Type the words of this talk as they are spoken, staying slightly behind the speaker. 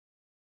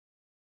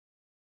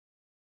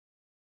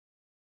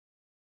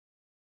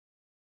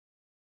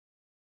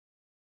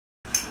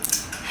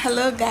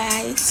Hello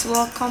guys,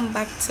 welcome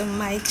back to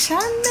my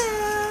channel.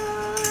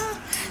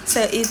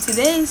 So if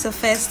today is the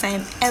first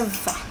time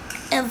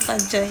ever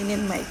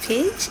joining my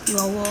page, you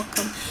are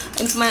welcome.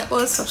 And to my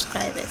old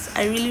subscribers,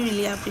 I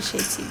really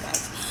appreciate you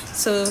guys.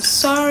 So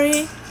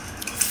sorry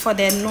for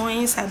the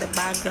noise at the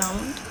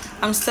background.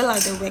 I'm still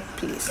at the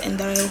workplace and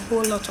there are a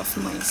whole lot of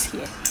noise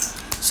here.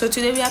 So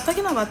today we are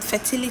talking about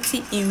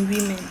fertility in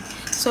women.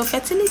 So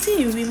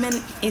fertility in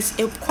women is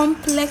a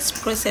complex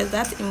process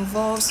that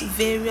involves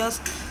various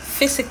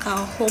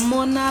physical,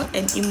 hormonal,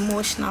 and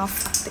emotional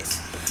factors.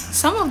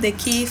 Some of the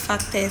key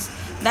factors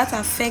that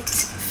affect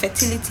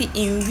fertility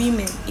in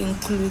women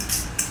include: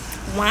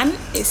 1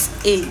 is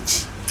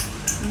age.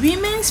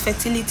 Women's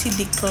fertility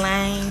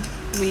decline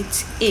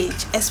with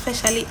age,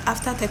 especially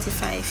after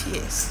 35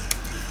 years.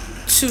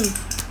 2.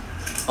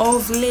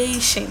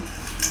 Ovulation.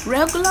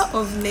 Regular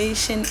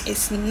ovulation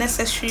is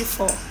necessary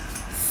for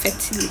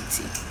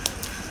fertility.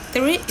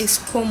 3 is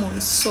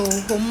hormones. So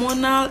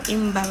hormonal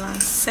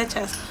imbalance such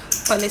as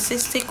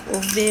polycystic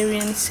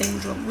ovarian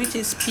syndrome, which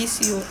is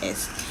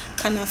PCOS,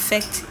 can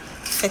affect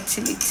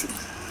fertility.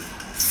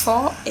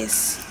 4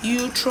 is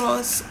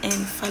uterus and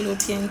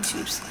fallopian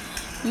tubes.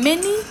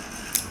 Any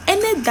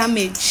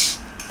damage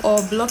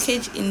or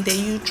blockage in the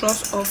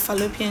uterus or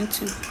fallopian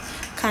tube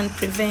can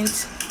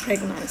prevent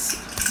pregnancy.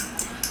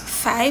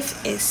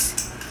 5 is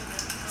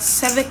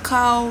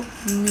cervical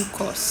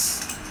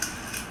mucus.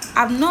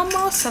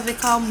 Abnormal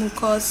cervical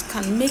mucus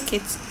can make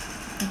it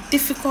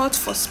difficult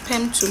for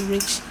sperm to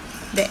reach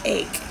the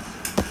egg.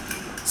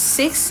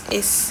 6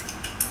 is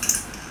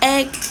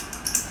egg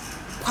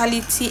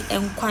quality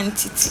and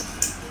quantity.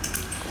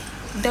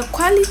 The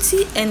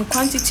quality and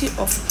quantity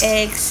of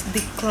eggs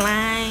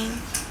decline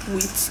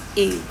with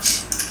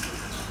age.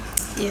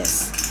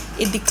 Yes,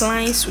 it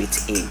declines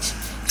with age.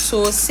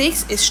 So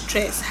 6 is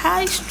stress.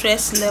 High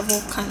stress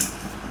level can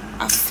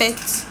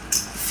affect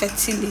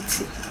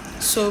fertility.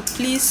 So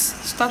please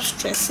stop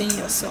stressing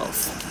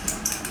yourself.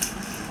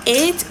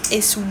 8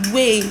 is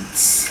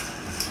weight.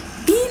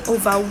 Being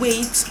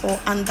overweight or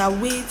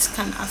underweight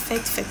can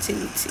affect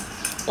fertility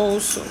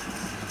also.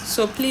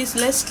 So please,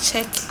 let's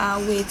check our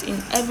weight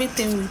in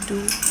everything we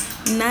do.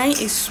 9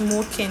 is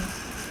smoking.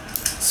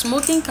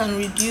 Smoking can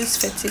reduce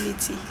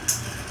fertility.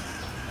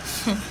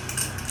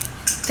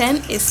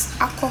 10 is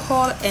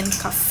alcohol and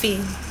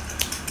caffeine.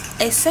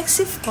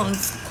 Excessive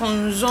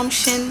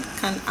consumption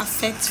can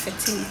affect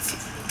fertility.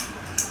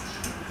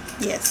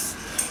 Yes.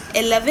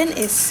 11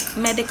 is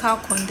medical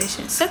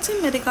conditions.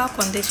 Certain medical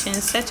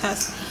conditions such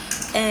as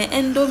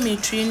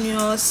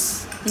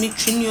endometriosis,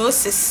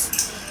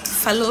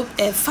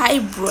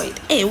 fibroid.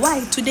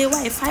 Why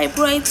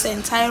fibroids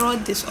and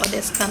thyroid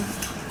disorders can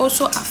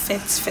also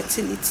affect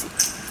fertility.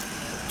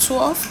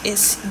 12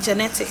 is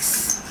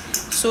genetics.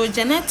 So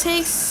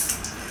genetics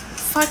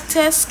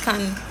factors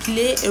can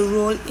play a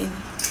role in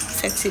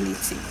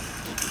fertility.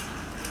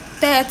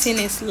 13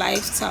 is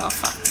lifestyle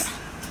factor.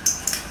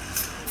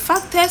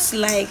 Factors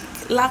like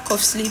lack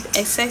of sleep,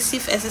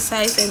 excessive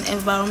exercise, and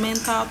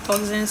environmental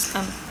toxins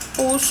can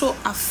also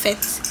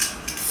affect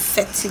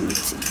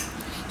fertility.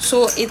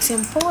 So it's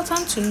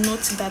important to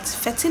note that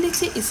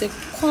fertility is a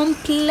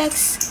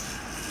complex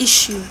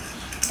issue,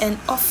 and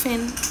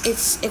often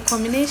it's a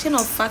combination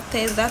of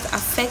factors that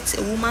affect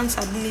a woman's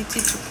ability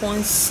to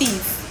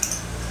conceive.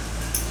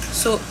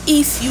 So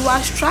if you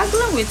are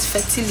struggling with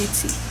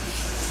fertility,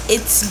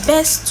 it's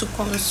best to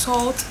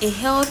consult a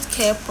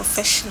healthcare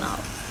professional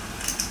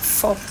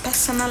for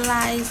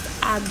personalized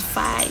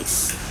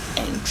advice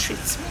and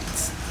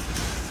treatment.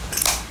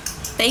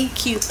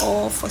 Thank you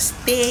all for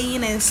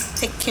staying and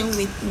sticking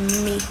with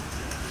me.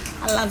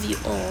 I love you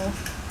all.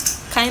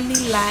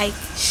 Kindly like,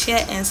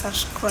 share, and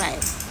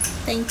subscribe.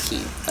 Thank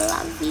you. I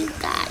love you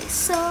guys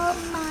so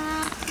much.